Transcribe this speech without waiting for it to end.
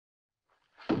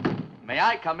May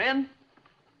I come in?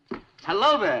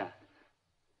 Hello there.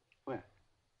 Where?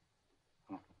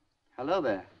 Oh. Hello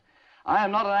there. I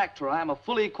am not an actor. I am a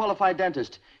fully qualified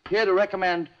dentist, here to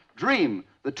recommend Dream,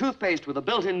 the toothpaste with a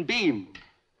built-in beam.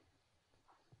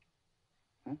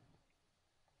 Huh?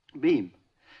 Beam.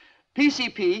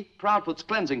 PCP, Proudfoot's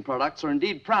cleansing products, are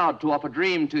indeed proud to offer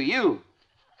Dream to you.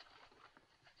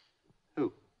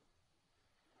 Who?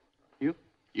 You?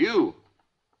 You.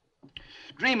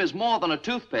 Dream is more than a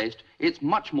toothpaste. It's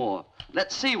much more.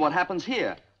 Let's see what happens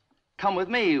here. Come with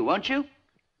me, won't you?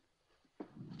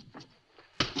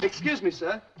 Excuse me,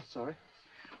 sir. Sorry.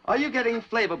 Are you getting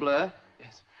flavor blur?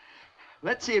 Yes.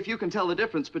 Let's see if you can tell the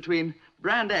difference between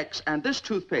brand X and this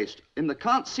toothpaste in the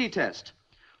can't see test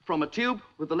from a tube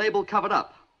with the label covered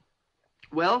up.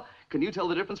 Well, can you tell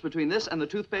the difference between this and the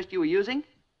toothpaste you were using?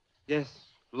 Yes.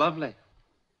 Lovely.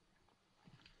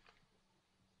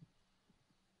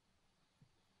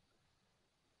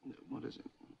 What is it?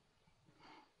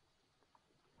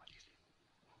 What is it?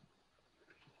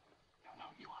 No,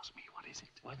 you ask me. What is it?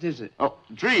 What is it? Oh,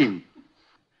 Dream.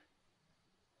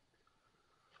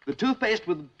 The toothpaste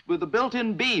with the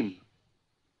built-in beam.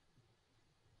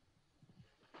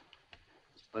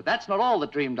 But that's not all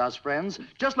that Dream does, friends.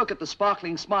 Just look at the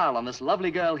sparkling smile on this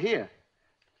lovely girl here.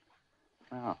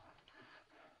 Now,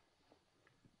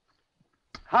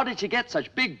 how did she get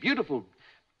such big, beautiful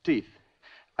teeth?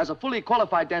 As a fully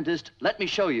qualified dentist, let me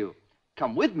show you.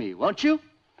 Come with me, won't you?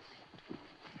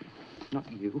 Not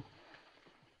you.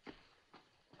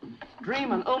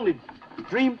 Dream and only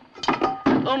Dream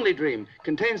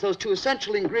contains those two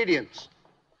essential ingredients,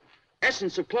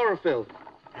 essence of chlorophyll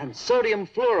and sodium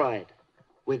fluoride,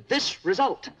 with this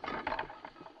result.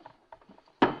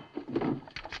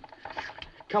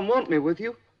 Come want me with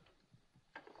you.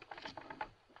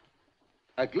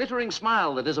 A glittering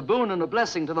smile that is a boon and a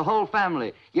blessing to the whole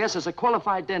family. Yes, as a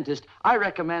qualified dentist, I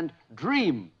recommend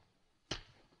Dream.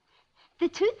 The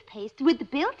toothpaste with the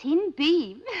built-in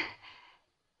beam.